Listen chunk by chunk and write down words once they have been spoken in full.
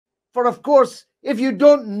For of course, if you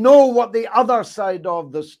don't know what the other side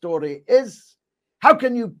of the story is, how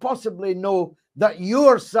can you possibly know that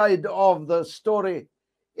your side of the story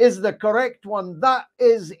is the correct one? That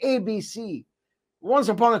is ABC. Once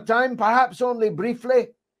upon a time, perhaps only briefly,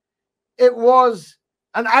 it was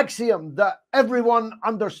an axiom that everyone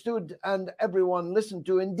understood and everyone listened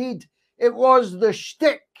to. Indeed, it was the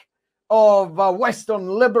schtick of Western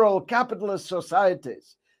liberal capitalist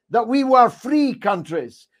societies that we were free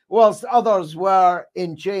countries whilst others were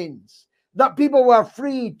in chains, that people were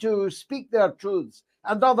free to speak their truths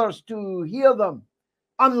and others to hear them,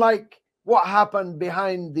 unlike what happened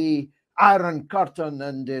behind the Iron Curtain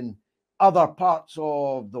and in other parts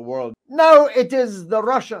of the world. Now it is the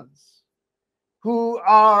Russians who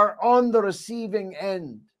are on the receiving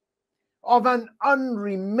end of an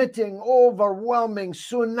unremitting, overwhelming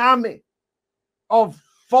tsunami of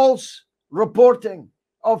false reporting,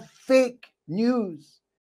 of fake news,